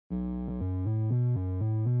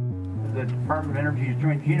the Department of Energy's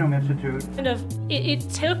Joint Genome Institute. It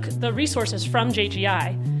took the resources from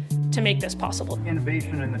JGI to make this possible.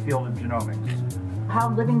 Innovation in the field of genomics. How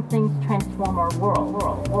living things transform our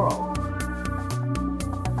world.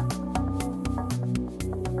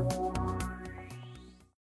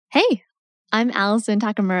 Hey, I'm Allison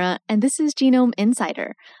Takamura, and this is Genome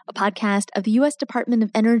Insider, a podcast of the U.S. Department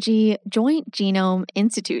of Energy Joint Genome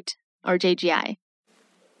Institute, or JGI.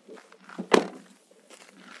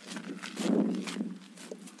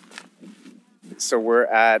 So we're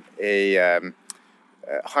at a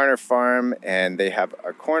Harner farm, and they have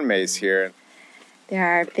a corn maze here. There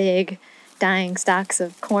are big, dying stalks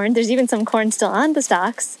of corn. There's even some corn still on the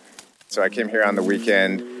stalks. So I came here on the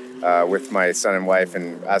weekend with my son and wife,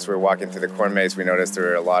 and as we were walking through the corn maze, we noticed there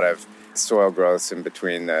were a lot of soil growths in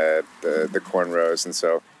between the corn rows, and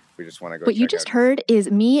so we just want to go What check you just out. heard is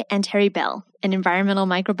me and Terry Bell, an environmental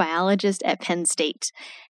microbiologist at Penn State.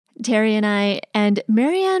 Terry and I, and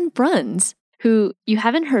Marianne Bruns, who you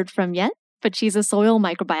haven't heard from yet, but she's a soil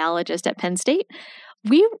microbiologist at Penn State.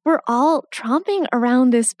 We were all tromping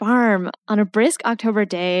around this farm on a brisk October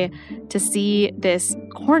day to see this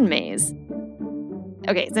corn maze.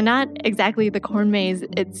 Okay, so not exactly the corn maze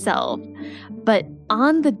itself, but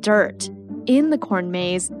on the dirt in the corn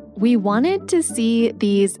maze, we wanted to see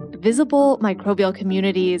these visible microbial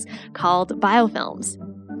communities called biofilms.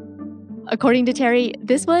 According to Terry,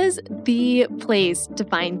 this was the place to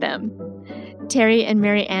find them. Terry and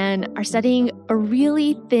Marianne are studying a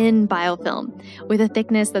really thin biofilm with a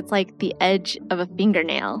thickness that's like the edge of a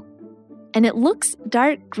fingernail. And it looks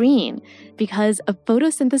dark green because of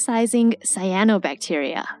photosynthesizing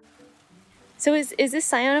cyanobacteria. So is this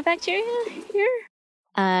cyanobacteria here?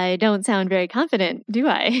 I don't sound very confident, do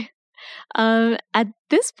I? At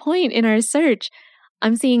this point in our search,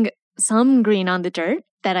 I'm seeing some green on the dirt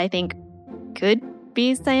that I think could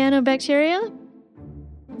be cyanobacteria.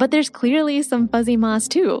 But there's clearly some fuzzy moss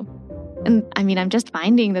too. And I mean, I'm just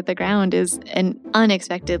finding that the ground is an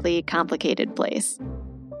unexpectedly complicated place.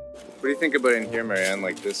 What do you think about in here, Marianne?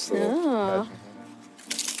 Like this little patch?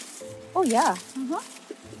 Oh, yeah.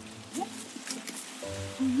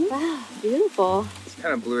 Wow, beautiful. It's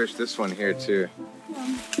kind of bluish, this one here too.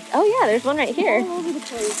 Oh, yeah, there's one right here. All over the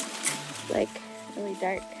place. Like, really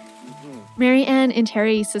dark. Marianne and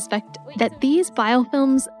Terry suspect that these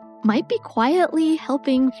biofilms might be quietly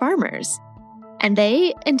helping farmers, and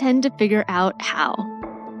they intend to figure out how.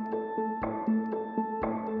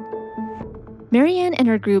 Marianne and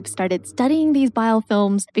her group started studying these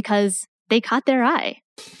biofilms because they caught their eye.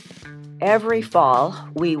 Every fall,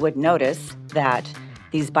 we would notice that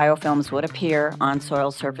these biofilms would appear on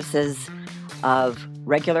soil surfaces of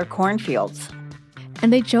regular cornfields.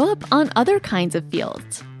 And they'd show up on other kinds of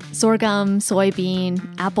fields: sorghum, soybean,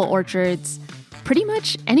 apple orchards. Pretty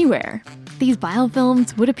much anywhere, these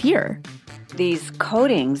biofilms would appear. These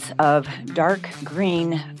coatings of dark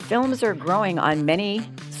green films are growing on many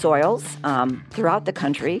soils throughout the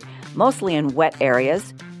country, mostly in wet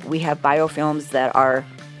areas. We have biofilms that are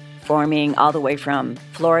forming all the way from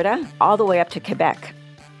Florida all the way up to Quebec.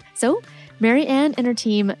 So Marianne and her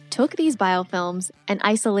team took these biofilms and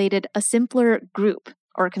isolated a simpler group,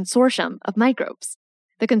 or consortium, of microbes.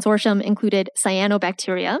 The consortium included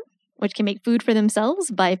cyanobacteria, which can make food for themselves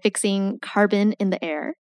by fixing carbon in the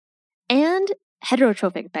air, and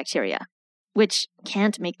heterotrophic bacteria, which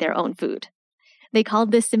can't make their own food. They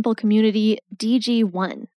called this simple community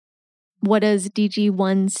DG1. What does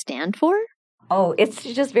DG1 stand for? Oh, it's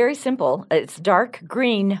just very simple. It's dark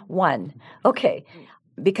green 1. Okay,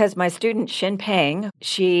 because my student Xin Peng,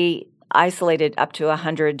 she isolated up to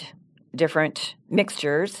 100 different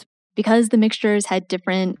mixtures. Because the mixtures had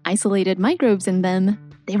different isolated microbes in them,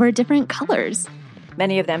 they were different colors.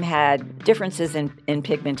 Many of them had differences in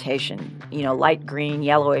pigmentation, light green,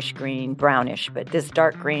 yellowish green, brownish. But this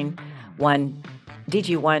dark green one,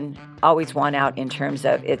 DG1, always won out in terms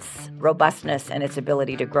of its robustness and its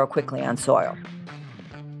ability to grow quickly on soil.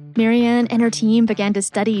 Marianne and her team began to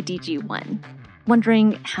study DG1,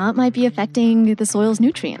 wondering how it might be affecting the soil's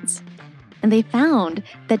nutrients. And they found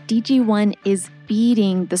that DG1 is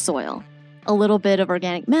feeding the soil a little bit of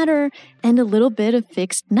organic matter and a little bit of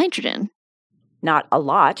fixed nitrogen. Not a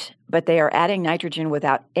lot, but they are adding nitrogen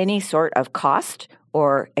without any sort of cost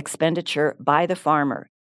or expenditure by the farmer.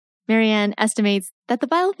 Marianne estimates that the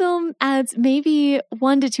biofilm adds maybe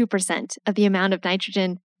 1% to 2% of the amount of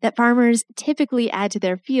nitrogen that farmers typically add to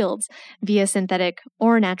their fields via synthetic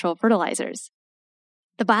or natural fertilizers.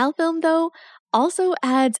 The biofilm, though, also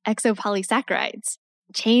adds exopolysaccharides,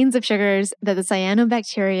 chains of sugars that the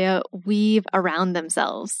cyanobacteria weave around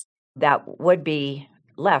themselves. That would be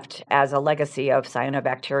left as a legacy of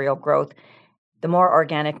cyanobacterial growth. The more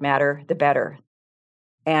organic matter, the better.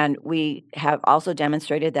 And we have also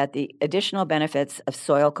demonstrated that the additional benefits of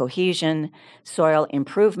soil cohesion, soil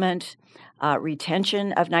improvement,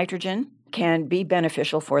 retention of nitrogen can be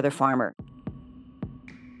beneficial for the farmer.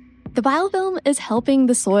 The biofilm is helping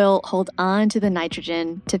the soil hold on to the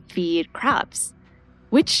nitrogen to feed crops,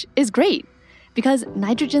 which is great because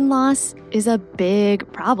nitrogen loss is a big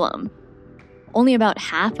problem. Only about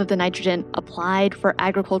half of the nitrogen applied for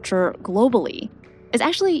agriculture globally is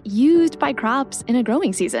actually used by crops in a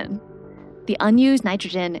growing season. The unused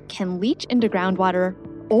nitrogen can leach into groundwater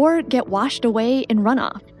or get washed away in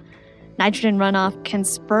runoff. Nitrogen runoff can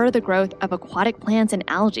spur the growth of aquatic plants and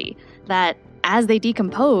algae that, as they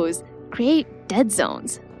decompose, create dead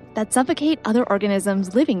zones that suffocate other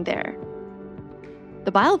organisms living there.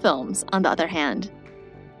 The biofilms, on the other hand,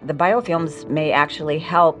 the biofilms may actually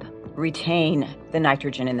help retain the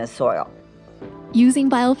nitrogen in the soil. Using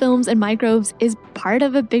biofilms and microbes is part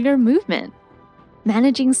of a bigger movement,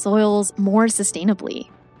 managing soils more sustainably.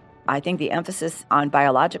 I think the emphasis on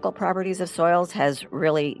biological properties of soils has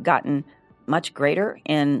really gotten much greater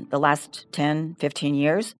in the last 10, 15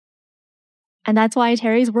 years. And that's why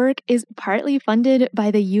Terry's work is partly funded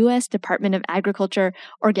by the U.S. Department of Agriculture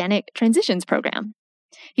Organic Transitions Program.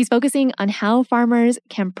 He's focusing on how farmers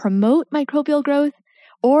can promote microbial growth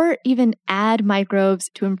or even add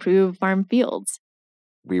microbes to improve farm fields.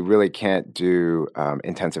 We really can't do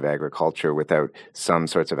intensive agriculture without some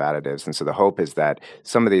sorts of additives. And so the hope is that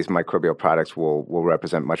some of these microbial products will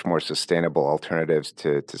represent much more sustainable alternatives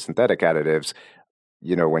to synthetic additives.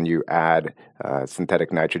 You know, when you add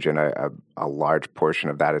synthetic nitrogen, a large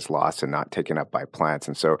portion of that is lost and not taken up by plants.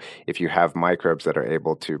 And so if you have microbes that are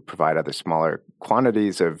able to provide other smaller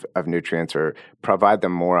quantities of nutrients or provide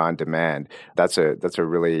them more on demand, that's a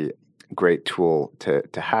really great tool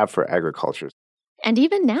to have for agriculture. And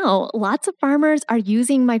even now, lots of farmers are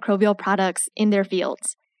using microbial products in their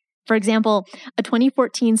fields. For example, a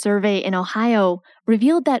 2014 survey in Ohio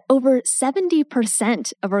revealed that over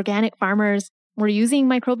 70% of organic farmers were using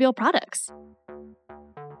microbial products.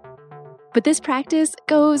 But this practice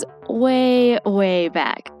goes way, way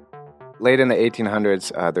back. Late in the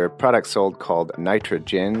 1800s, there were products sold called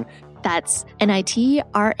nitrogen. That's nitragin.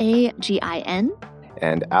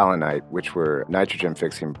 And allanite, which were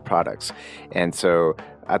nitrogen-fixing products. And so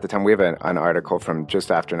at the time, we have an article from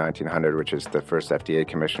just after 1900, which is the first FDA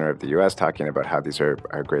commissioner of the U.S. talking about how these are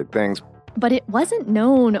great things. But it wasn't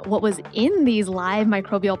known what was in these live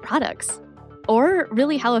microbial products, or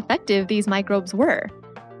really how effective these microbes were.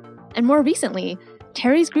 And more recently,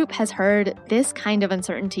 Terry's group has heard this kind of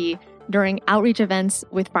uncertainty during outreach events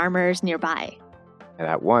with farmers nearby. And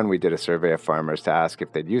at one, we did a survey of farmers to ask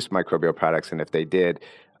if they'd used microbial products, and if they did,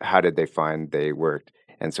 how did they find they worked?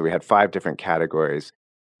 And so we had 5 different categories.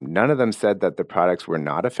 None of them said that the products were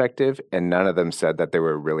not effective, and none of them said that they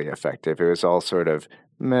were really effective. It was all sort of,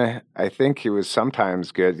 meh, I think it was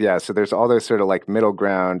sometimes good. Yeah, so there's all those sort of like middle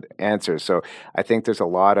ground answers. So I think there's a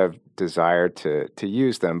lot of desire to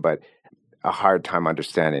use them, but a hard time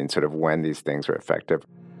understanding sort of when these things are effective.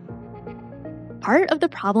 Part of the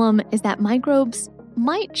problem is that microbes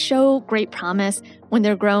might show great promise when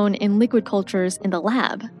they're grown in liquid cultures in the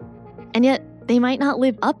lab, and yet they might not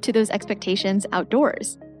live up to those expectations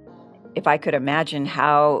outdoors. If I could imagine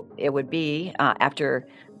how it would be after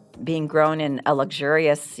being grown in a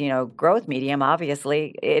luxurious, growth medium,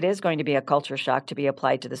 obviously it is going to be a culture shock to be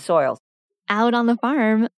applied to the soil. Out on the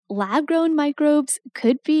farm, lab-grown microbes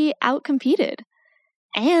could be outcompeted,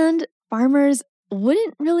 and farmers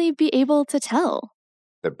wouldn't really be able to tell.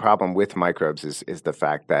 The problem with microbes is the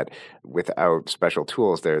fact that without special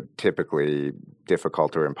tools, they're typically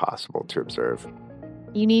difficult or impossible to observe.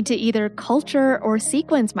 You need to either culture or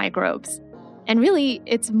sequence microbes. And really,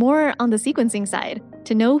 it's more on the sequencing side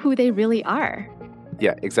to know who they really are.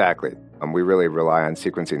 Yeah, exactly. We really rely on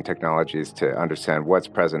sequencing technologies to understand what's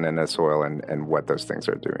present in the soil and what those things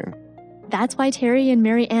are doing. That's why Terry and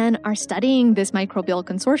Mary Ann are studying this microbial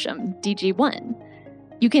consortium, DG1.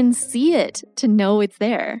 You can see it to know it's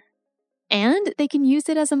there. And they can use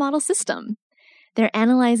it as a model system. They're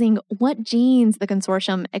analyzing what genes the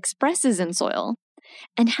consortium expresses in soil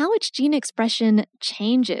and how its gene expression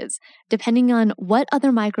changes depending on what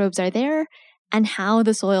other microbes are there and how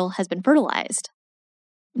the soil has been fertilized.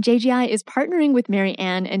 JGI is partnering with Mary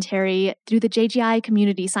Ann and Terry through the JGI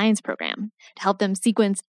Community Science Program to help them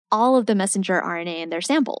sequence all of the messenger RNA in their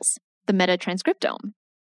samples, the metatranscriptome.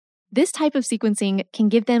 This type of sequencing can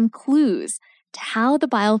give them clues to how the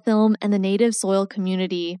biofilm and the native soil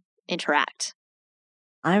community interact.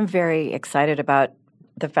 I'm very excited about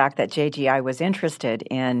the fact that JGI was interested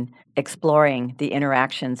in exploring the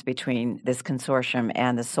interactions between this consortium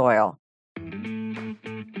and the soil.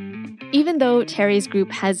 Even though Terry's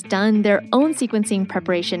group has done their own sequencing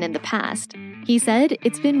preparation in the past, he said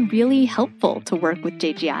it's been really helpful to work with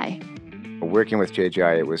JGI. Working with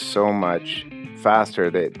JGI, it was so much faster.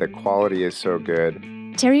 The quality is so good.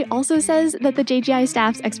 Terry also says that the JGI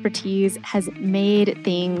staff's expertise has made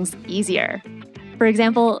things easier. For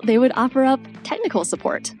example, they would offer up technical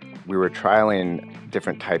support. We were trialing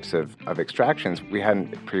different types of extractions. We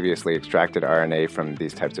hadn't previously extracted RNA from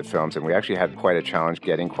these types of films, and we actually had quite a challenge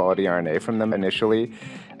getting quality RNA from them initially.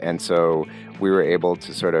 And so we were able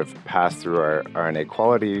to sort of pass through our RNA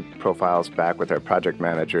quality profiles back with our project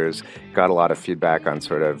managers, got a lot of feedback on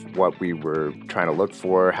sort of what we were trying to look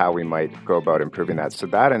for, how we might go about improving that. So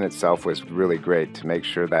that in itself was really great to make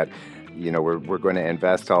sure that, we're going to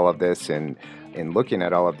invest all of this in looking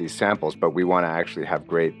at all of these samples, but we want to actually have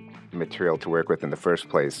great material to work with in the first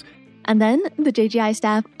place. And then the JGI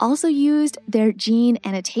staff also used their gene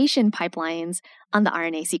annotation pipelines on the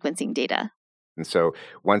RNA sequencing data. And so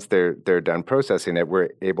once they're done processing it, we're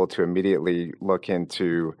able to immediately look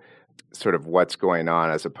into sort of what's going on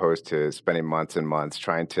as opposed to spending months and months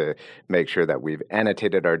trying to make sure that we've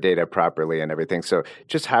annotated our data properly and everything. So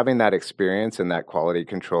just having that experience and that quality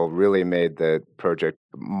control really made the project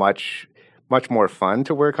much more fun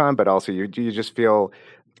to work on, but also you just feel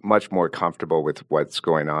much more comfortable with what's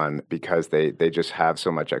going on because they just have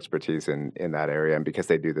so much expertise in that area and because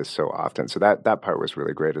they do this so often. So that part was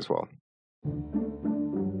really great as well.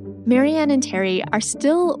 Marianne and Terry are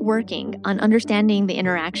still working on understanding the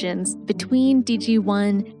interactions between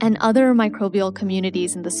DG1 and other microbial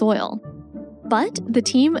communities in the soil. But the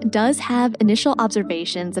team does have initial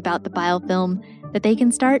observations about the biofilm that they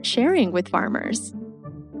can start sharing with farmers.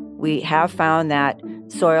 We have found that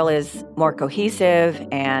soil is more cohesive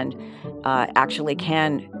and actually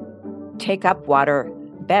can take up water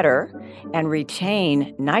better and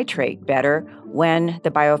retain nitrate better when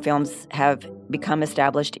the biofilms have become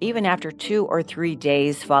established even after 2 or 3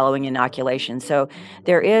 days following inoculation. So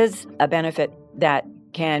there is a benefit that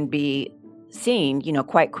can be seen,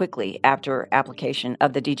 quite quickly after application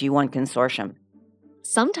of the DG1 consortium.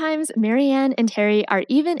 Sometimes Marianne and Terry are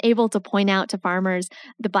even able to point out to farmers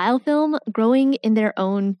the biofilm growing in their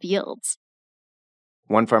own fields.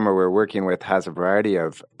 One farmer we're working with has a variety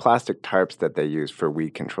of plastic tarps that they use for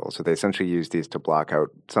weed control. So they essentially use these to block out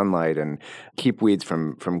sunlight and keep weeds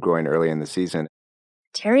from growing early in the season.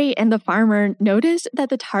 Terry and the farmer noticed that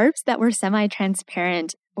the tarps that were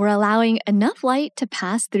semi-transparent were allowing enough light to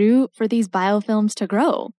pass through for these biofilms to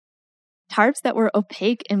grow. Tarps that were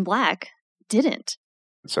opaque and black didn't.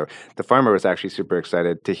 So the farmer was actually super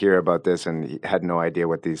excited to hear about this and he had no idea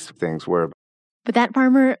what these things were. But that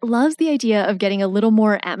farmer loves the idea of getting a little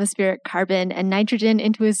more atmospheric carbon and nitrogen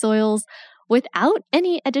into his soils without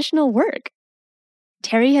any additional work.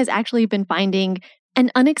 Terry has actually been finding an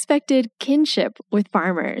unexpected kinship with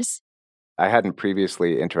farmers. I hadn't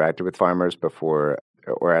previously interacted with farmers before,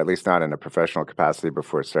 or at least not in a professional capacity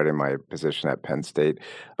before starting my position at Penn State.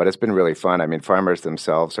 But it's been really fun. I mean, farmers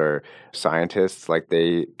themselves are scientists. Like,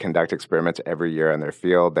 they conduct experiments every year in their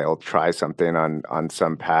field. They'll try something on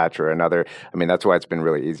some patch or another. I mean, that's why it's been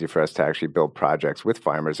really easy for us to actually build projects with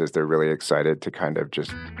farmers, is they're really excited to kind of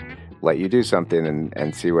just let you do something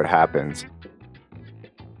and see what happens.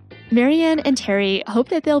 Marianne and Terry hope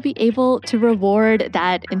that they'll be able to reward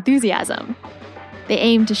that enthusiasm. They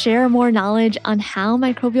aim to share more knowledge on how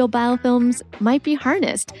microbial biofilms might be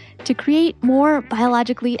harnessed to create more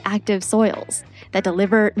biologically active soils that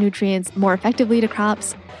deliver nutrients more effectively to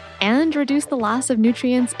crops and reduce the loss of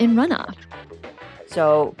nutrients in runoff.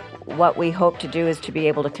 So what we hope to do is to be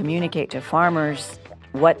able to communicate to farmers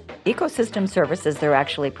what ecosystem services they're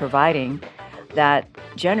actually providing, that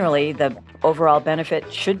generally the overall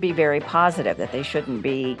benefit should be very positive, that they shouldn't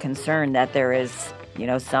be concerned that there is,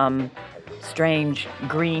 some strange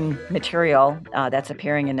green material that's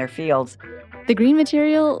appearing in their fields. The green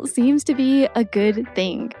material seems to be a good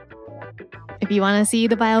thing. If you want to see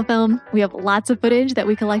the biofilm, we have lots of footage that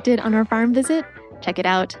we collected on our farm visit. Check it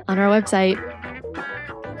out on our website.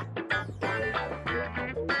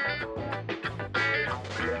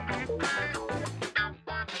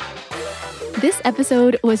 This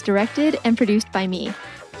episode was directed and produced by me,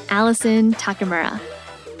 Allison Takamura,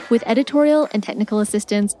 with editorial and technical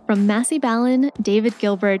assistance from Massey Ballin, David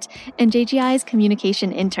Gilbert, and JGI's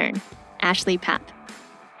communication intern, Ashley Papp.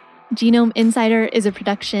 Genome Insider is a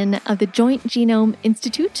production of the Joint Genome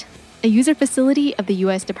Institute, a user facility of the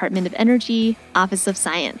U.S. Department of Energy, Office of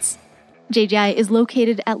Science. JGI is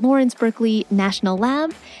located at Lawrence Berkeley National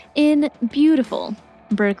Lab in beautiful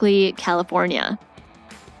Berkeley, California.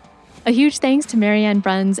 A huge thanks to Marianne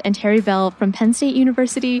Bruns and Terry Bell from Penn State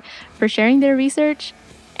University for sharing their research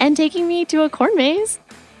and taking me to a corn maze.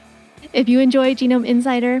 If you enjoy Genome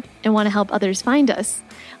Insider and want to help others find us,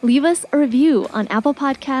 leave us a review on Apple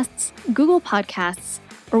Podcasts, Google Podcasts,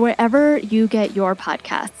 or wherever you get your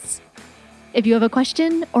podcasts. If you have a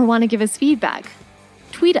question or want to give us feedback,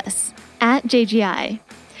 tweet us at JGI,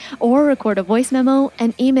 or record a voice memo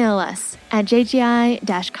and email us at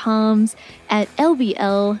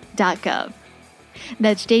jgi-comms@lbl.gov.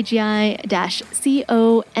 That's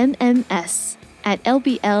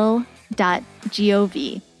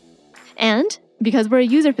jgi-comms@lbl.gov. And because we're a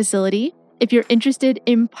user facility, if you're interested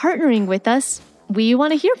in partnering with us, we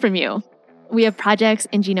want to hear from you. We have projects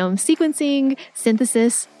in genome sequencing,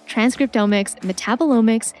 synthesis, transcriptomics,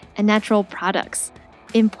 metabolomics, and natural products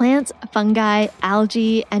in plants, fungi,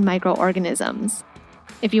 algae, and microorganisms.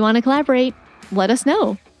 If you want to collaborate, let us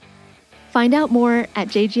know. Find out more at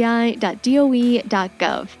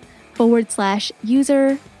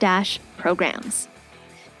jgi.doe.gov/user-programs.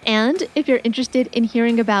 And if you're interested in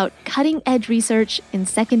hearing about cutting-edge research in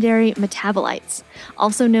secondary metabolites,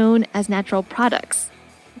 also known as natural products,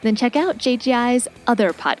 then check out JGI's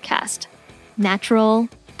other podcast, Natural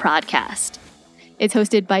Prodcast. It's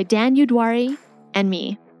hosted by Dan Udwari and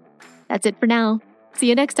me. That's it for now. See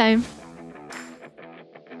you next time.